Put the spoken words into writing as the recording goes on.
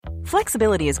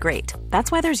Flexibility is great.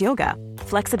 That's why there's yoga.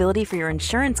 Flexibility for your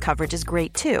insurance coverage is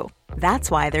great too. That's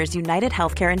why there's United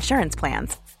Healthcare Insurance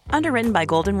Plans. Underwritten by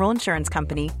Golden Rule Insurance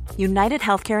Company, United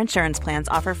Healthcare Insurance Plans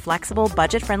offer flexible,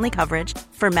 budget-friendly coverage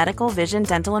for medical, vision,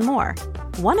 dental, and more.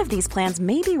 One of these plans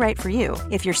may be right for you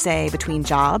if you're, say, between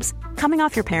jobs, coming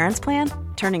off your parents' plan,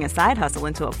 turning a side hustle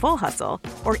into a full hustle,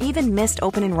 or even missed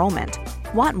open enrollment.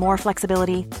 Want more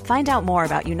flexibility? Find out more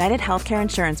about United Healthcare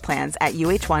Insurance Plans at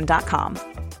uh1.com.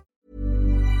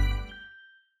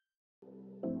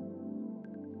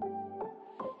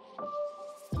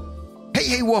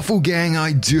 Hey Waffle Gang,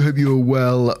 I do hope you're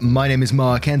well. My name is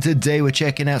Mark and today we're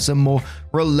checking out some more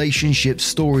relationship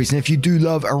stories. And if you do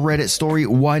love a Reddit story,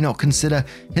 why not consider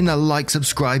hitting that like,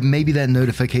 subscribe, maybe that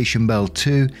notification bell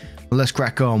too. Well, let's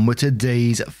crack on with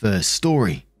today's first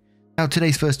story. Now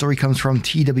today's first story comes from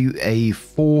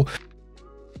TWA4.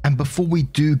 And before we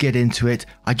do get into it,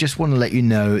 I just want to let you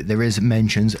know there is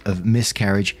mentions of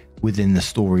miscarriage within the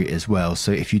story as well.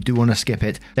 So if you do want to skip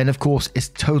it, then of course it's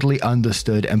totally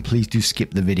understood, and please do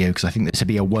skip the video because I think this would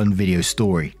be a one video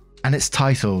story. And it's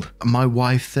titled, My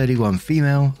Wife 31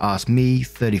 Female Asked Me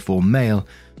 34 Male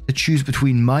to choose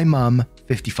between my mum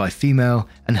 55 female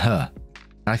and her.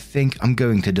 I think I'm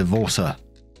going to divorce her.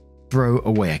 Throw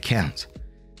away account.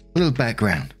 Little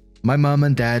background. My mum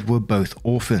and dad were both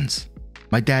orphans.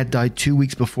 My dad died 2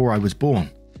 weeks before I was born.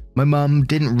 My mum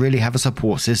didn't really have a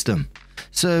support system,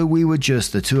 so we were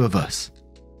just the two of us.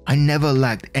 I never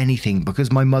lacked anything because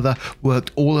my mother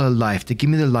worked all her life to give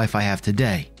me the life I have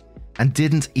today, and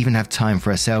didn't even have time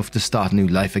for herself to start a new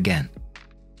life again.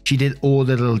 She did all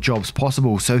the little jobs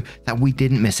possible so that we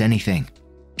didn't miss anything.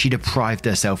 She deprived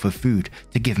herself of food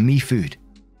to give me food,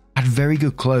 had very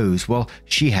good clothes while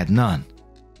she had none.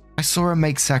 I saw her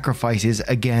make sacrifices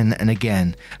again and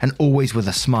again, and always with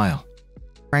a smile.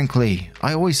 Frankly,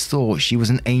 I always thought she was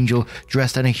an angel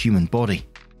dressed in a human body.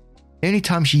 The only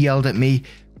time she yelled at me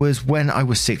was when I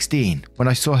was 16, when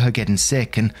I saw her getting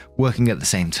sick and working at the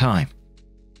same time.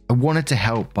 I wanted to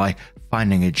help by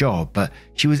finding a job, but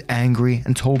she was angry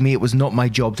and told me it was not my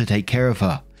job to take care of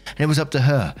her, and it was up to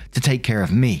her to take care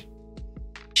of me.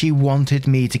 She wanted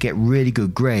me to get really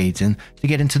good grades and to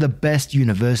get into the best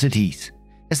universities.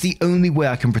 It's the only way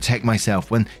I can protect myself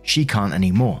when she can't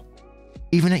anymore.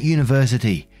 Even at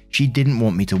university, she didn't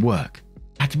want me to work.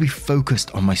 I had to be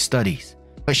focused on my studies,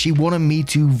 but she wanted me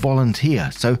to volunteer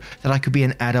so that I could be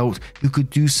an adult who could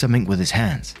do something with his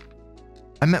hands.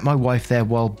 I met my wife there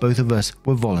while both of us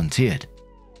were volunteered.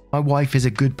 My wife is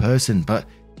a good person, but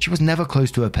she was never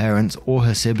close to her parents or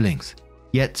her siblings,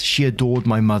 yet she adored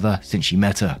my mother since she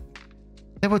met her.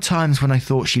 There were times when I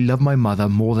thought she loved my mother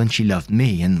more than she loved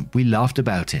me, and we laughed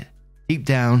about it. Deep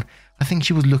down, I think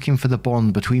she was looking for the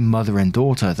bond between mother and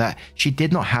daughter that she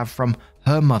did not have from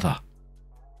her mother.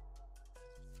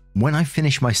 When I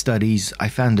finished my studies, I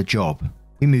found a job.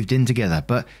 We moved in together,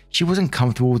 but she wasn't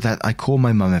comfortable that I call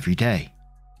my mum every day.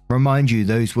 Remind you,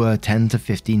 those were 10 to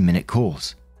 15 minute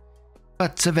calls.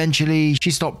 But eventually,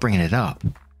 she stopped bringing it up.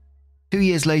 2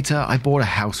 years later, I bought a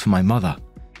house for my mother,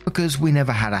 because we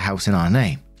never had a house in our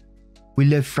name. We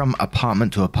lived from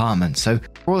apartment to apartment, so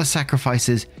for all the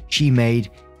sacrifices she made,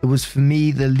 it was for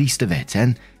me the least of it,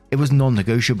 and it was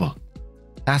non-negotiable.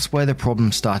 That's where the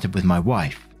problem started with my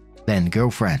wife, then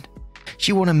girlfriend.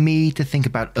 She wanted me to think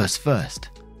about us first.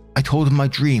 I told her my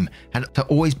dream had to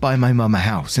always buy my mum a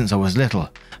house since I was little,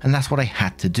 and that's what I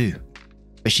had to do.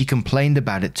 But she complained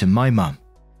about it to my mum.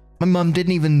 My mum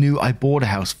didn't even know I bought a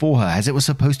house for her, as it was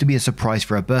supposed to be a surprise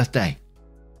for her birthday.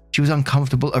 She was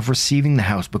uncomfortable of receiving the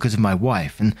house because of my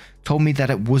wife and told me that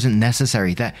it wasn't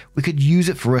necessary, that we could use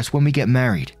it for us when we get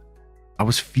married. I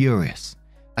was furious.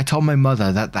 I told my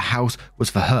mother that the house was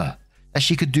for her, that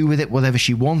she could do with it whatever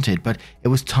she wanted, but it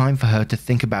was time for her to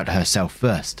think about herself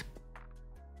first.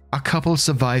 Our couple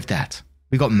survived that.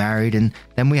 We got married and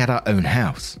then we had our own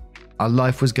house. Our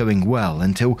life was going well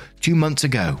until 2 months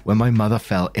ago when my mother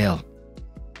fell ill.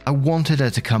 I wanted her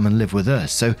to come and live with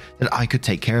us so that I could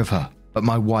take care of her, but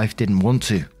my wife didn't want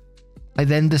to. I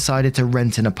then decided to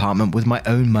rent an apartment with my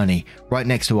own money right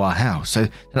next to our house so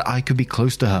that I could be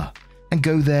close to her and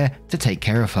go there to take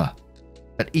care of her.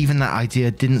 But even that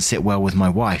idea didn't sit well with my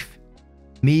wife.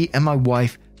 Me and my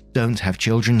wife don't have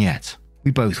children yet.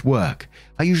 We both work.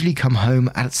 I usually come home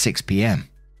at 6 p.m.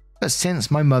 But since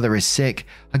my mother is sick,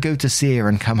 I go to see her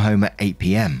and come home at 8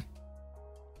 p.m.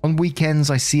 On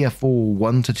weekends, I see her for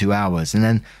 1 to 2 hours, and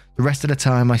then the rest of the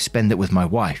time I spend it with my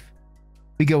wife.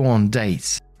 We go on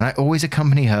dates, and I always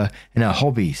accompany her in her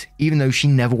hobbies, even though she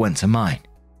never went to mine.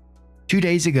 2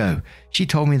 days ago, she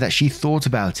told me that she thought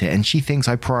about it and she thinks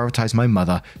I prioritize my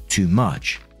mother too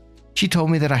much. She told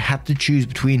me that I had to choose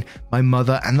between my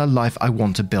mother and the life I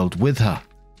want to build with her.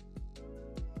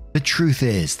 The truth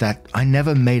is that I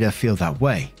never made her feel that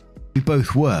way. We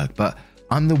both work, but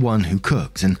I'm the one who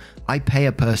cooks and I pay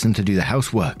a person to do the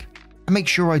housework. I make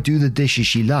sure I do the dishes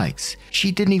she likes.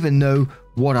 She didn't even know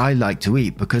what I like to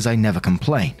eat because I never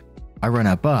complain. I run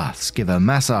her baths, give her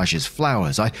massages,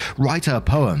 flowers. I write her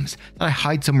poems that I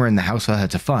hide somewhere in the house for her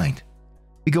to find.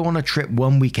 We go on a trip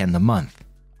one weekend a month.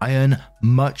 I earn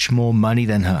much more money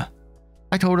than her.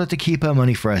 I told her to keep her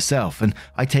money for herself and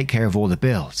I take care of all the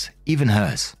bills, even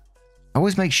hers. I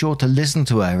always make sure to listen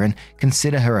to her and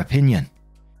consider her opinion.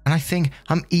 And I think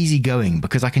I'm easygoing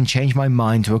because I can change my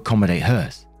mind to accommodate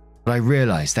hers. But I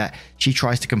realize that she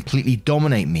tries to completely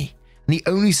dominate me, and the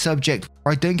only subject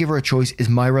where I don't give her a choice is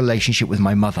my relationship with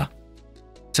my mother.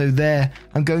 So there,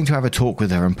 I'm going to have a talk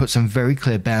with her and put some very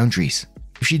clear boundaries.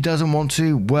 If she doesn't want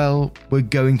to, well, we're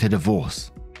going to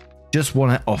divorce. Just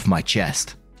want it off my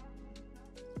chest.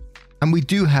 And we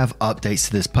do have updates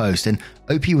to this post, and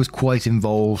OP was quite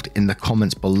involved in the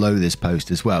comments below this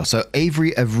post as well. So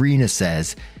Avery Avrina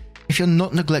says, if you're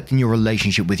not neglecting your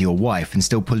relationship with your wife and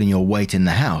still pulling your weight in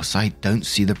the house, I don't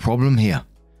see the problem here.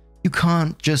 You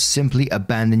can't just simply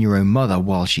abandon your own mother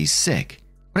while she's sick.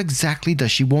 What exactly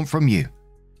does she want from you?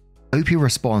 OP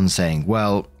responds saying,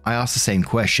 well, I asked the same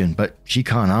question, but she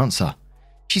can't answer.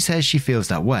 She says she feels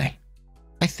that way.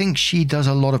 I think she does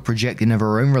a lot of projecting of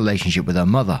her own relationship with her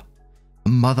mother.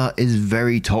 Her mother is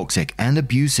very toxic and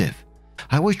abusive.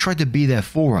 I always try to be there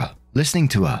for her, listening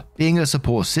to her, being a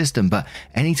support system, but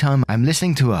anytime I'm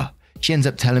listening to her, she ends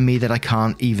up telling me that I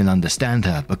can't even understand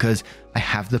her because I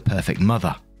have the perfect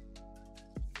mother.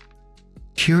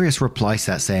 Curious replies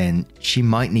to that saying she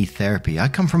might need therapy. I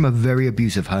come from a very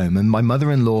abusive home and my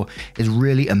mother-in-law is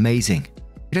really amazing.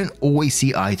 We don't always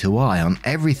see eye to eye on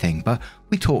everything, but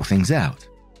we talk things out.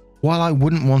 While I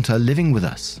wouldn't want her living with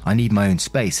us, I need my own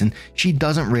space and she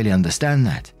doesn't really understand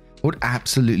that. I would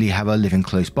absolutely have her living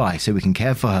close by so we can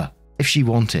care for her. If she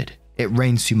wanted, it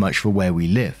rains too much for where we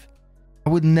live. I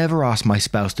would never ask my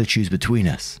spouse to choose between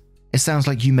us. It sounds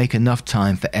like you make enough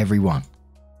time for everyone.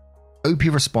 OP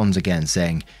responds again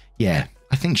saying, yeah,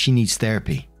 I think she needs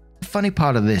therapy. The funny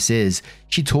part of this is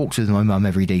she talks with my mum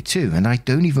every day too, and I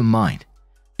don't even mind.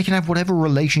 They can have whatever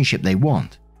relationship they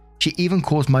want. She even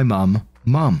calls my mum,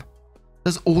 Mum.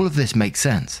 Does all of this make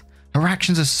sense? Her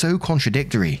actions are so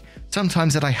contradictory,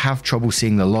 sometimes that I have trouble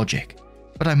seeing the logic.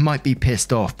 But I might be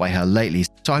pissed off by her lately,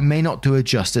 so I may not do her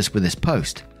justice with this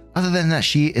post, other than that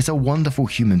she is a wonderful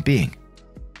human being.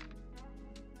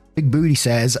 Big Booty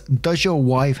says, does your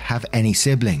wife have any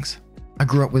siblings? I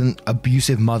grew up with an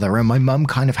abusive mother and my mum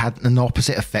kind of had an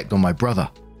opposite effect on my brother,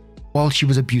 while she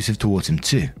was abusive towards him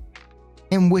too,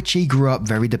 in which he grew up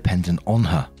very dependent on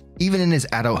her. Even in his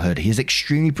adulthood, he is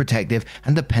extremely protective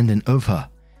and dependent of her,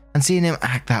 and seeing him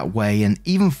act that way and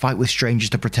even fight with strangers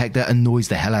to protect her annoys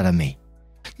the hell out of me.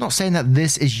 Not saying that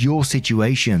this is your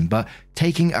situation, but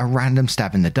taking a random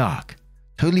stab in the dark.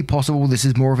 Totally possible this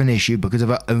is more of an issue because of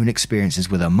her own experiences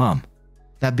with her mum.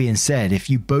 That being said, if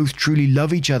you both truly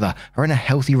love each other, are in a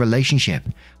healthy relationship,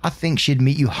 I think she'd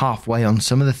meet you halfway on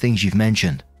some of the things you've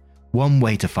mentioned. One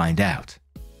way to find out.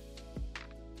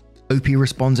 OP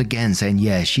responds again saying,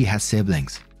 yeah, she has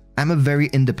siblings. I'm a very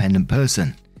independent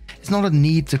person. It's not a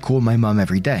need to call my mum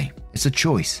every day. It's a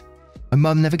choice. My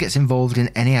mum never gets involved in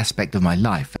any aspect of my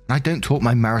life, and I don't talk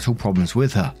my marital problems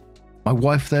with her. My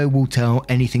wife, though, will tell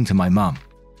anything to my mum.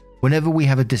 Whenever we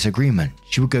have a disagreement,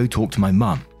 she will go talk to my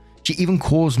mum. She even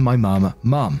calls my mum,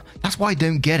 Mum. That's why I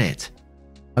don't get it.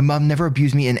 My mum never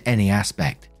abused me in any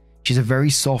aspect. She's a very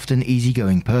soft and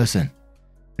easygoing person.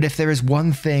 But if there is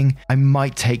one thing I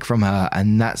might take from her,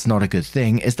 and that's not a good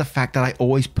thing, is the fact that I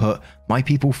always put my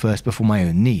people first before my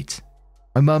own needs.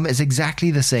 My mum is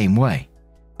exactly the same way.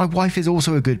 My wife is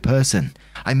also a good person.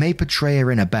 I may portray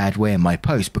her in a bad way in my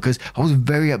post because I was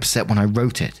very upset when I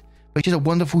wrote it, but she's a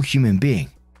wonderful human being.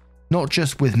 Not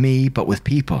just with me, but with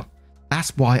people.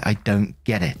 That's why I don't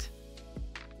get it.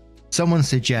 Someone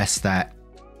suggests that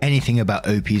anything about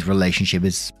OP's relationship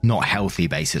is not healthy,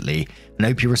 basically, and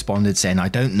OP responded saying, I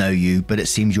don't know you, but it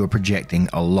seems you're projecting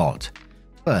a lot.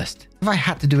 First, if I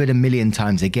had to do it a million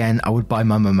times again, I would buy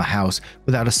my mum a house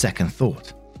without a second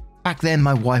thought. Back then,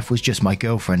 my wife was just my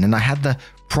girlfriend, and I had the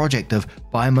project of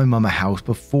buying my mum a house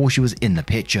before she was in the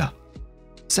picture.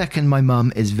 Second, my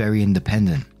mum is very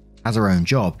independent, has her own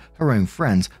job, her own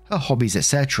friends, her hobbies,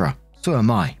 etc. So am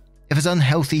I. If it's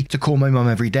unhealthy to call my mum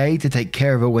every day to take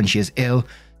care of her when she is ill,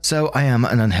 so I am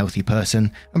an unhealthy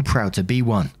person and proud to be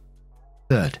one.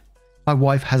 Third, my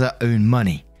wife has her own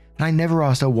money, and I never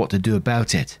asked her what to do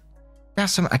about it. I have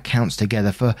some accounts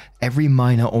together for every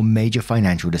minor or major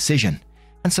financial decision,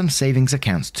 and some savings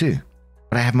accounts too.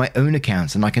 But I have my own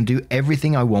accounts and I can do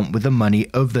everything I want with the money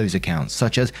of those accounts,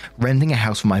 such as renting a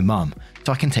house for my mum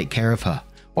so I can take care of her,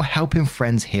 or helping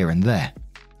friends here and there.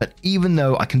 But even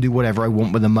though I can do whatever I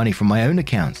want with the money from my own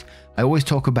accounts, I always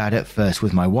talk about it first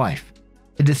with my wife.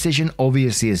 The decision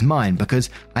obviously is mine because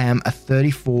I am a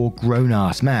 34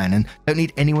 grown-ass man and don't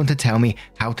need anyone to tell me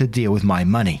how to deal with my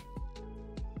money.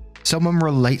 Someone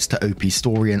relates to OP's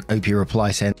story and OP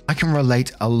replies saying, I can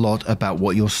relate a lot about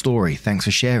what your story, thanks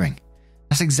for sharing.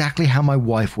 That's exactly how my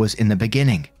wife was in the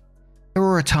beginning. There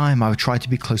were a time I would try to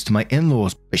be close to my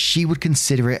in-laws, but she would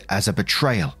consider it as a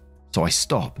betrayal, so I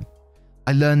stopped.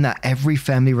 I learned that every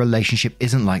family relationship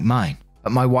isn't like mine,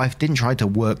 but my wife didn't try to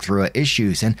work through her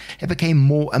issues and it became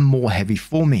more and more heavy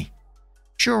for me.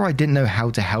 Sure, I didn't know how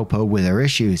to help her with her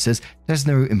issues as there's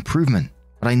no improvement,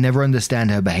 but I never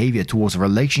understand her behavior towards a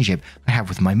relationship I have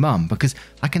with my mum because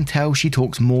I can tell she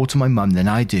talks more to my mum than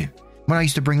I do. When I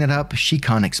used to bring that up, she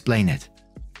can't explain it.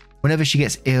 Whenever she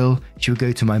gets ill, she would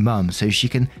go to my mum so she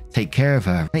can take care of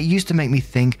her. And it used to make me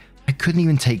think I couldn't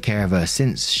even take care of her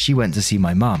since she went to see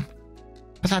my mum.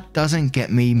 But that doesn't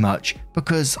get me much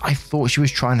because I thought she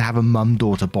was trying to have a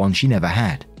mum-daughter bond she never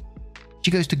had.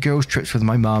 She goes to girls' trips with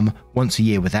my mum once a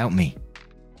year without me.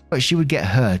 But she would get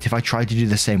hurt if I tried to do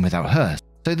the same without her.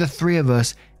 So the three of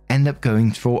us end up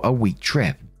going for a week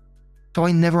trip. So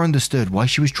I never understood why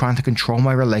she was trying to control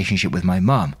my relationship with my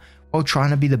mum while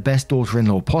trying to be the best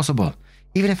daughter-in-law possible,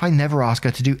 even if I never asked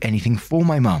her to do anything for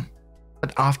my mum.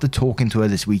 But after talking to her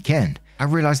this weekend, I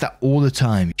realized that all the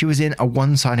time she was in a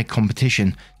one-sided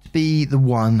competition to be the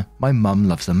one my mum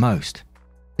loves the most.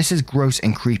 This is gross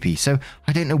and creepy, so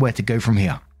I don't know where to go from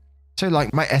here. So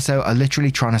like my SO are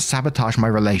literally trying to sabotage my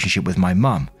relationship with my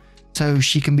mum, so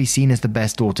she can be seen as the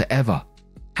best daughter ever.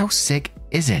 How sick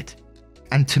is it?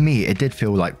 And to me, it did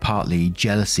feel like partly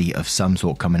jealousy of some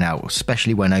sort coming out,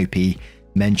 especially when OP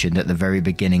mentioned at the very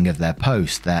beginning of their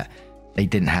post that they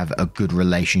didn't have a good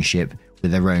relationship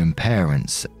with their own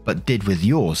parents, but did with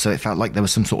yours. So it felt like there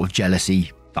was some sort of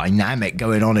jealousy dynamic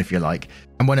going on, if you like.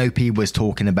 And when OP was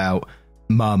talking about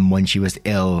mum when she was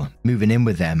ill, moving in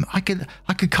with them, I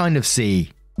could kind of see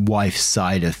wife's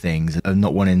side of things, of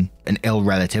not wanting an ill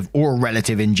relative or a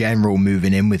relative in general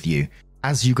moving in with you.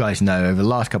 As you guys know, over the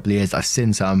last couple of years, I've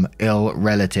seen some ill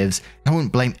relatives. I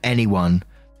wouldn't blame anyone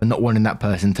for not wanting that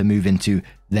person to move into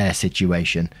their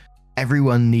situation.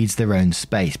 Everyone needs their own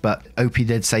space, but OP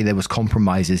did say there was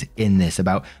compromises in this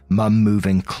about mum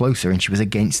moving closer, and she was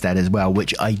against that as well,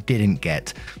 which I didn't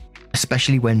get,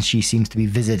 especially when she seems to be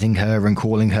visiting her and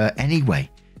calling her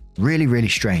anyway. Really, really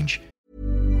strange.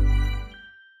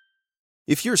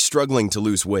 If you're struggling to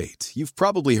lose weight, you've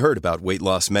probably heard about weight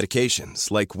loss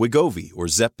medications like Wegovy or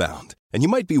Zepbound, and you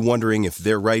might be wondering if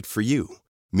they're right for you.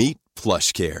 Meet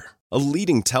PlushCare, a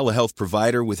leading telehealth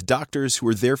provider with doctors who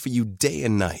are there for you day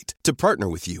and night to partner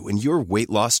with you in your weight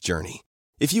loss journey.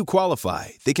 If you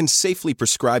qualify, they can safely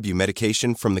prescribe you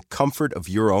medication from the comfort of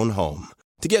your own home.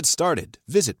 To get started,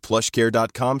 visit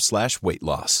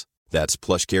plushcare.com/weightloss. That's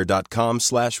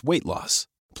plushcare.com/weightloss.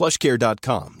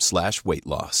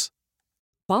 plushcare.com/weightloss.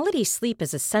 Quality sleep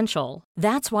is essential.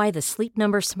 That's why the Sleep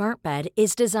Number Smart Bed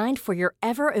is designed for your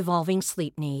ever-evolving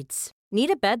sleep needs. Need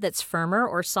a bed that's firmer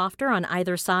or softer on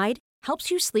either side? Helps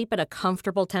you sleep at a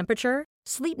comfortable temperature?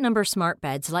 Sleep Number Smart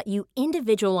Beds let you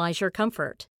individualize your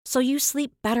comfort, so you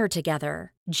sleep better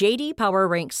together. J.D. Power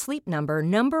ranks Sleep Number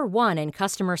number 1 in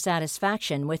customer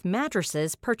satisfaction with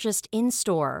mattresses purchased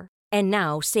in-store. And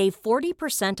now save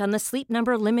 40% on the Sleep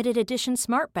Number Limited Edition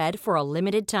Smart Bed for a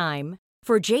limited time.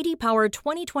 For J.D. Power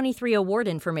 2023 award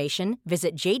information,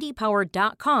 visit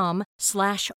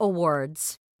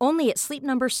jdpower.com/awards. Only at Sleep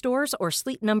Number stores or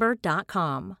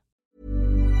sleepnumber.com.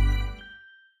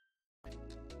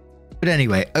 But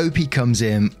anyway, OP comes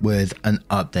in with an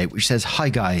update which says, "Hi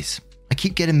guys, I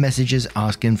keep getting messages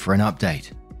asking for an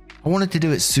update. I wanted to do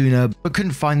it sooner, but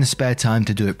couldn't find the spare time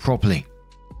to do it properly.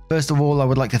 First of all, I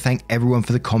would like to thank everyone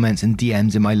for the comments and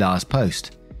DMs in my last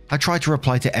post. I tried to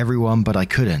reply to everyone, but I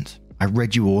couldn't. I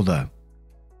read you all though.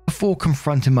 Before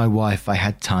confronting my wife, I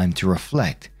had time to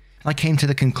reflect. I came to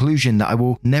the conclusion that I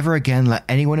will never again let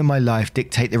anyone in my life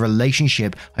dictate the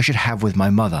relationship I should have with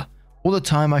my mother, or the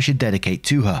time I should dedicate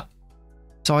to her.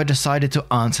 So I decided to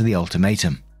answer the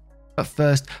ultimatum. But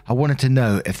first, I wanted to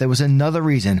know if there was another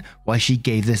reason why she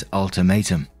gave this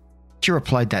ultimatum. She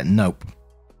replied that nope.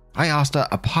 I asked her,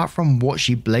 apart from what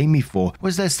she blamed me for,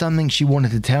 was there something she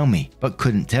wanted to tell me, but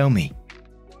couldn't tell me?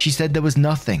 She said there was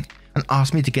nothing, and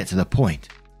asked me to get to the point.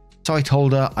 So I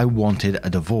told her I wanted a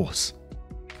divorce.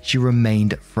 She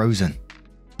remained frozen.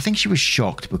 I think she was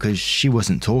shocked because she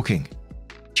wasn't talking.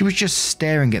 She was just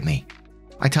staring at me.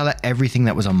 I tell her everything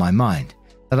that was on my mind,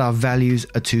 that our values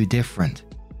are too different.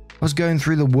 I was going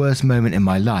through the worst moment in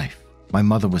my life. My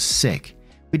mother was sick.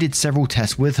 We did several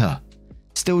tests with her.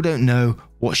 Still don't know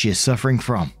what she is suffering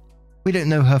from. We don't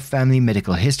know her family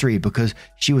medical history because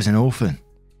she was an orphan.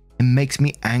 It makes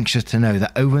me anxious to know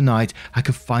that overnight I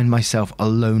could find myself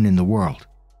alone in the world.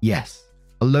 Yes,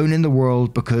 alone in the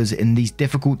world, because in these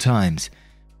difficult times,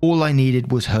 all I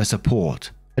needed was her support.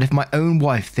 But if my own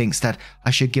wife thinks that I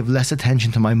should give less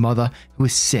attention to my mother who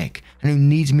is sick and who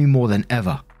needs me more than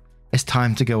ever, it's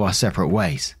time to go our separate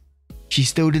ways. She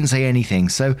still didn't say anything,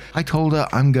 so I told her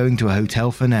I'm going to a hotel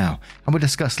for now and we'll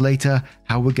discuss later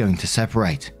how we're going to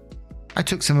separate. I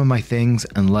took some of my things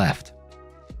and left.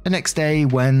 The next day,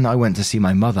 when I went to see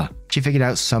my mother, she figured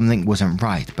out something wasn't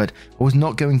right, but I was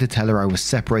not going to tell her I was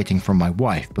separating from my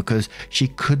wife because she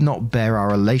could not bear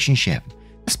our relationship,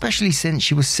 especially since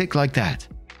she was sick like that.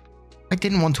 I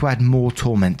didn't want to add more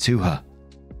torment to her.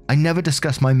 I never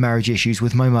discussed my marriage issues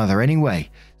with my mother anyway,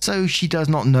 so she does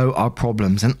not know our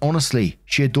problems, and honestly,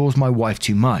 she adores my wife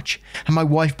too much, and my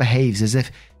wife behaves as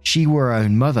if she were her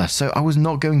own mother, so I was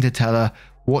not going to tell her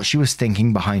what she was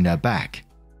thinking behind her back.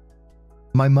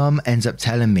 My mum ends up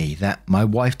telling me that my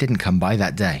wife didn't come by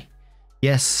that day.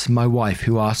 Yes, my wife,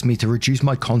 who asked me to reduce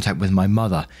my contact with my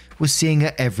mother, was seeing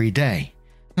her every day,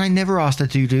 and I never asked her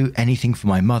to do anything for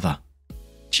my mother.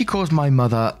 She calls my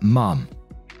mother Mum.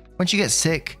 When she gets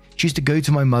sick, she used to go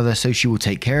to my mother so she will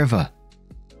take care of her.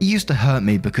 It used to hurt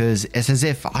me because it's as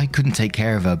if I couldn't take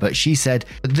care of her, but she said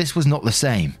that this was not the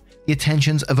same. The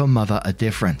attentions of a mother are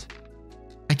different.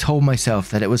 I told myself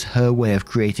that it was her way of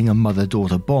creating a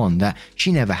mother-daughter bond that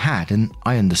she never had, and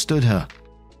I understood her.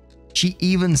 She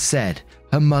even said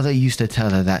her mother used to tell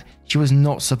her that she was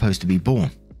not supposed to be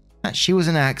born, that she was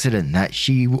an accident, that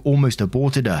she almost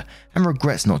aborted her and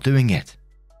regrets not doing it.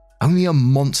 Only a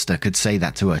monster could say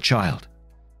that to her child.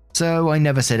 So I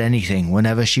never said anything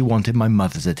whenever she wanted my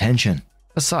mother's attention.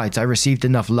 Besides, I received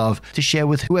enough love to share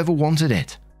with whoever wanted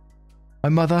it. My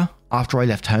mother, after I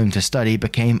left home to study,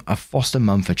 became a foster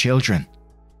mum for children.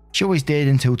 She always did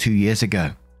until 2 years ago.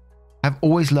 I've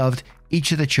always loved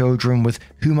each of the children with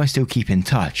whom I still keep in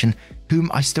touch and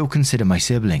whom I still consider my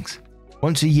siblings.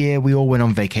 Once a year, we all went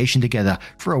on vacation together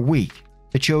for a week,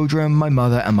 the children, my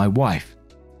mother, and my wife.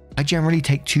 I generally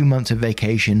take 2 months of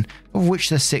vacation, of which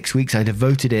the 6 weeks I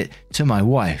devoted it to my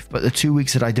wife, but the 2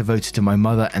 weeks that I devoted to my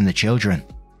mother and the children.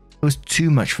 It was too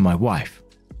much for my wife.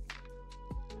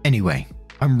 Anyway,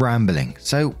 I'm rambling,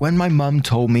 so when my mum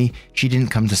told me she didn't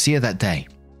come to see her that day,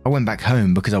 I went back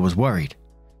home because I was worried.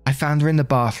 I found her in the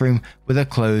bathroom with her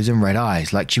clothes and red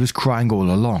eyes, like she was crying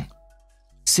all along.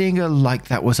 Seeing her like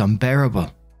that was unbearable.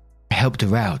 I helped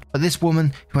her out, but this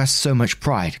woman, who has so much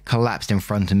pride, collapsed in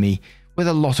front of me with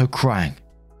a lot of crying.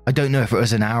 I don't know if it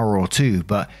was an hour or two,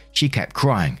 but she kept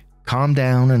crying, calmed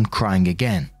down and crying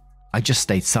again. I just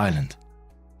stayed silent.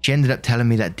 She ended up telling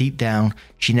me that deep down,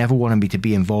 she never wanted me to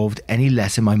be involved any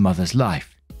less in my mother's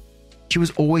life. She was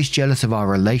always jealous of our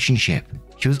relationship.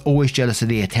 She was always jealous of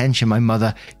the attention my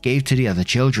mother gave to the other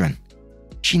children.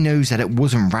 She knows that it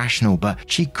wasn't rational, but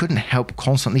she couldn't help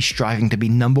constantly striving to be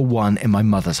number one in my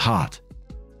mother's heart.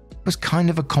 It was kind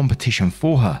of a competition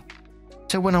for her.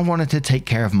 So when I wanted to take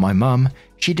care of my mum,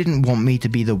 she didn't want me to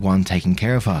be the one taking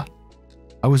care of her.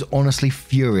 I was honestly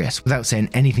furious, without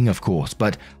saying anything of course,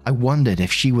 but I wondered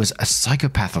if she was a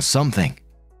psychopath or something.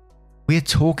 We are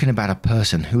talking about a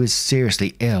person who is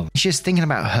seriously ill. She is thinking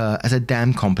about her as a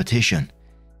damn competition,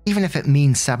 even if it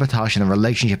means sabotaging the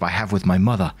relationship I have with my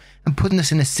mother and putting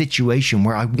us in a situation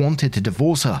where I wanted to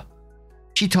divorce her.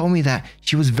 She told me that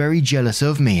she was very jealous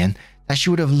of me and that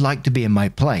she would have liked to be in my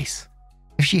place.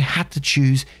 If she had to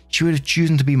choose, she would have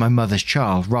chosen to be my mother's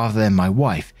child rather than my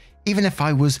wife, even if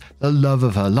I was the love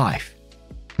of her life,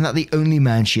 and that the only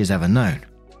man she has ever known.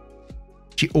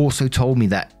 She also told me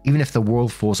that even if the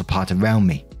world falls apart around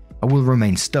me, I will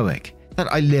remain stoic,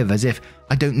 that I live as if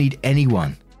I don't need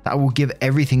anyone, that I will give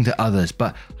everything to others,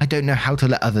 but I don't know how to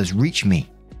let others reach me,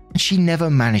 and she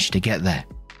never managed to get there.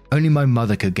 Only my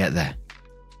mother could get there.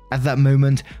 At that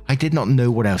moment, I did not know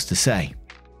what else to say.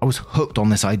 I was hooked on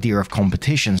this idea of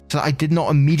competition, so that I did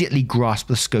not immediately grasp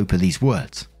the scope of these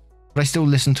words. But I still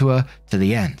listened to her to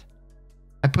the end.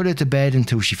 I put her to bed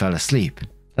until she fell asleep,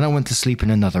 then I went to sleep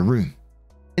in another room.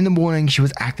 In the morning, she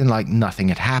was acting like nothing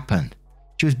had happened.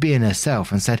 She was being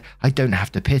herself and said, "I don't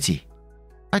have to pity."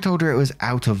 I told her it was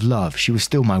out of love, she was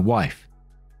still my wife.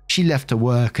 She left to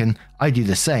work and I do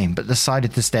the same, but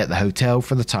decided to stay at the hotel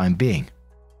for the time being.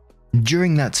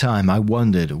 During that time, I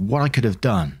wondered what I could have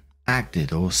done,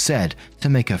 acted or said to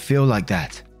make her feel like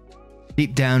that.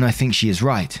 Deep down, I think she is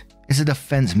right. It's a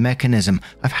defense mechanism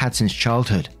I've had since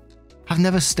childhood. I've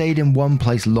never stayed in one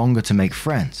place longer to make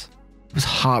friends. It was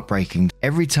heartbreaking.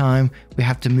 Every time we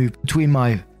have to move between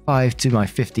my 5 to my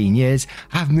 15 years,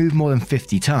 I have moved more than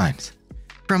 50 times.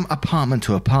 From apartment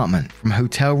to apartment, from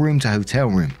hotel room to hotel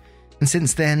room. And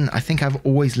since then, I think I've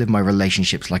always lived my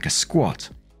relationships like a squat.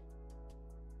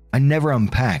 I never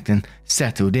unpacked and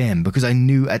settled in because I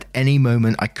knew at any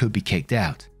moment I could be kicked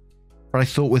out. But I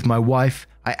thought with my wife,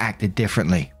 I acted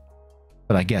differently.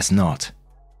 But I guess not.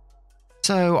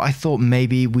 So I thought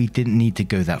maybe we didn't need to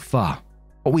go that far.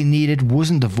 What we needed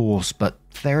wasn't divorce, but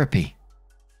therapy.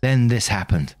 Then this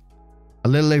happened. A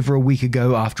little over a week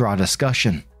ago after our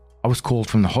discussion, I was called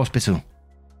from the hospital.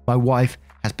 My wife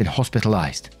has been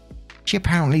hospitalized. She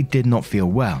apparently did not feel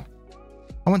well.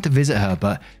 I went to visit her,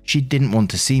 but she didn't want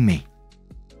to see me.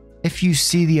 If you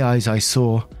see the eyes I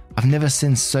saw, I've never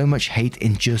seen so much hate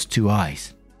in just 2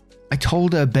 eyes. I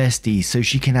told her bestie so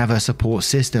she can have her support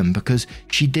system because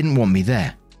she didn't want me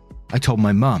there. I told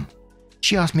my mum.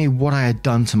 She asked me what I had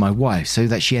done to my wife so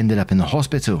that she ended up in the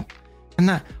hospital, and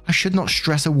that I should not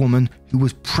stress a woman who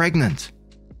was pregnant.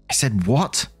 I said,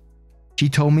 what? She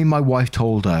told me my wife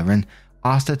told her and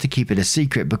asked her to keep it a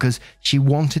secret because she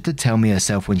wanted to tell me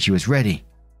herself when she was ready.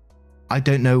 I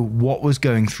don't know what was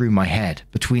going through my head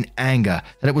between anger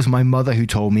that it was my mother who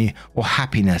told me or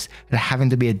happiness at having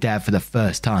to be a dad for the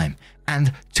first time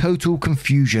and total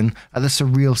confusion at the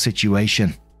surreal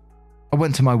situation. I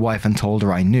went to my wife and told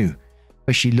her I knew,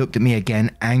 but she looked at me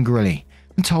again angrily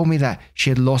and told me that she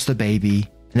had lost a baby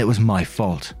and it was my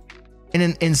fault. In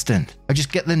an instant, I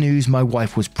just get the news my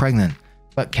wife was pregnant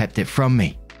but kept it from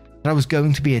me. That I was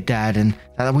going to be a dad and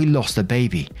that we lost a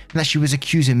baby, and that she was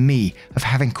accusing me of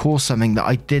having caused something that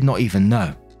I did not even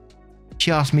know.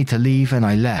 She asked me to leave and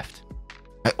I left.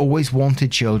 I always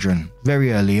wanted children,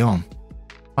 very early on.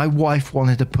 My wife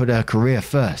wanted to put her career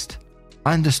first.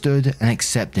 I understood and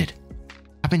accepted.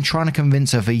 I've been trying to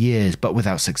convince her for years, but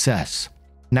without success.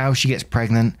 Now she gets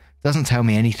pregnant, doesn't tell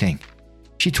me anything.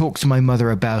 She talks to my mother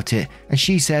about it, and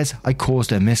she says I caused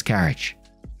her miscarriage.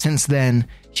 Since then,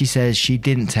 she says she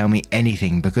didn't tell me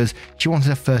anything because she wanted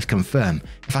to first confirm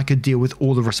if I could deal with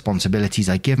all the responsibilities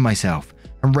I give myself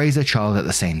and raise a child at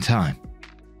the same time.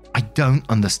 I don't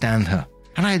understand her,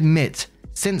 and I admit,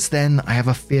 since then I have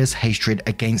a fierce hatred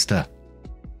against her.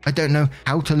 I don't know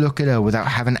how to look at her without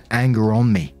having anger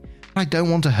on me, and I don't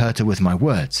want to hurt her with my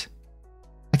words.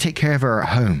 I take care of her at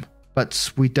home,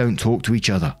 but we don't talk to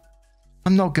each other.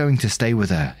 I'm not going to stay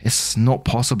with her, it's not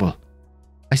possible.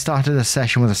 I started a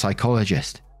session with a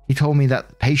psychologist. He told me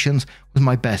that patience was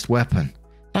my best weapon,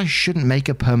 that I shouldn't make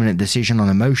a permanent decision on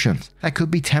emotions that could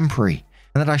be temporary,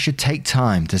 and that I should take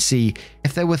time to see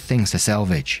if there were things to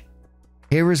salvage.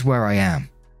 Here is where I am.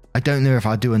 I don't know if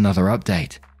I'll do another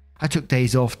update. I took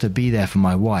days off to be there for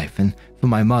my wife and for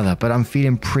my mother, but I'm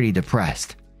feeling pretty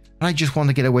depressed, and I just want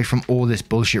to get away from all this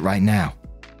bullshit right now.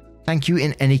 Thank you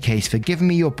in any case for giving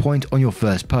me your point on your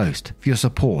first post, for your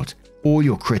support, or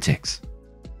your critics.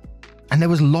 And there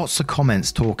was lots of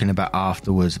comments talking about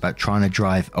afterwards about trying to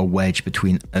drive a wedge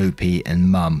between OP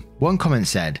and Mum. One comment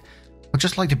said, I'd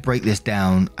just like to break this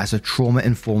down as a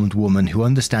trauma-informed woman who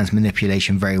understands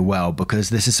manipulation very well because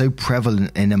this is so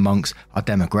prevalent in amongst our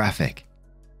demographic.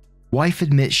 Wife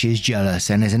admits she is jealous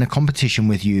and is in a competition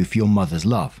with you for your mother's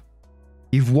love.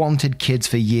 You've wanted kids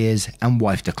for years and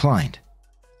wife declined.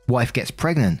 Wife gets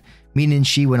pregnant, meaning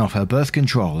she went off her birth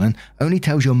control and only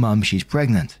tells your mum she's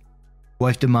pregnant.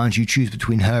 Wife demands you choose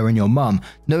between her and your mum,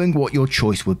 knowing what your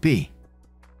choice would be.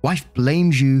 Wife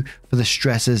blames you for the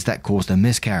stresses that caused a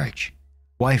miscarriage.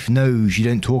 Wife knows you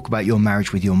don't talk about your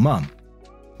marriage with your mum.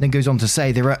 Then goes on to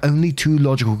say there are only 2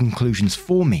 logical conclusions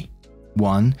for me.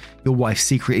 1, your wife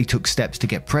secretly took steps to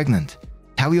get pregnant.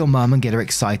 Tell your mum and get her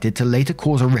excited to later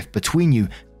cause a rift between you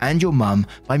and your mum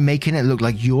by making it look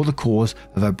like you're the cause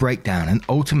of her breakdown and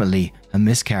ultimately a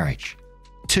miscarriage.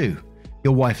 2,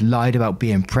 your wife lied about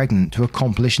being pregnant to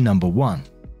accomplish number 1.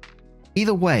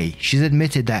 Either way, she's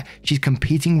admitted that she's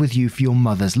competing with you for your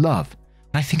mother's love.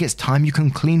 And I think it's time you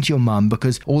come clean to your mum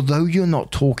because although you're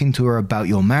not talking to her about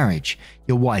your marriage,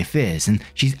 your wife is, and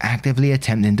she's actively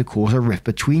attempting to cause a rift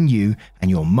between you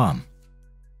and your mum.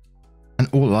 And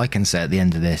all I can say at the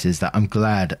end of this is that I'm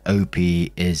glad OP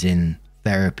is in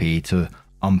therapy to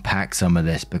unpack some of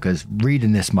this because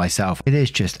reading this myself, it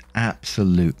is just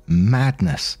absolute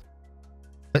madness.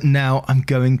 But now I'm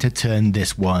going to turn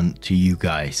this one to you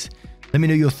guys. Let me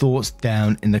know your thoughts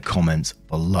down in the comments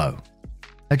below.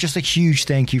 Just a huge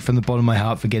thank you from the bottom of my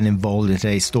heart for getting involved in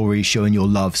today's story, showing your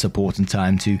love, support, and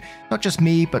time to not just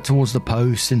me, but towards the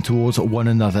posts and towards one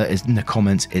another in the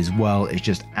comments as well. It's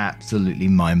just absolutely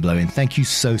mind-blowing. Thank you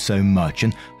so, so much.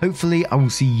 And hopefully I will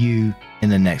see you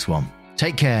in the next one.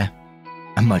 Take care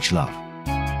and much love.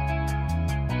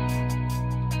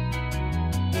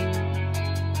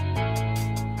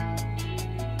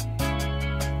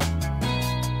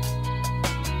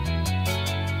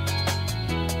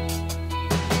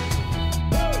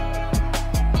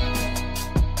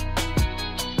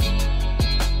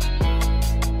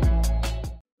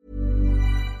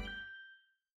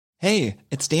 Hey,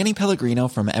 it's Danny Pellegrino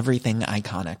from Everything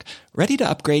Iconic. Ready to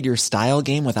upgrade your style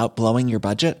game without blowing your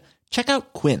budget? Check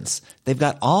out Quince. They've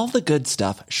got all the good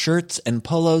stuff, shirts and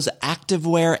polos,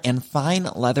 activewear, and fine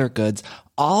leather goods,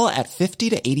 all at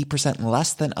 50 to 80%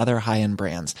 less than other high-end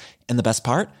brands. And the best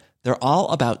part? They're all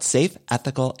about safe,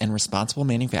 ethical, and responsible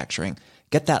manufacturing.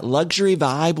 Get that luxury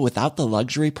vibe without the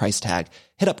luxury price tag.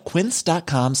 Hit up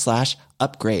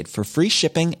quince.com/upgrade for free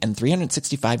shipping and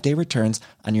 365-day returns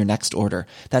on your next order.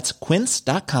 That's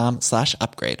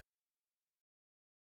quince.com/upgrade.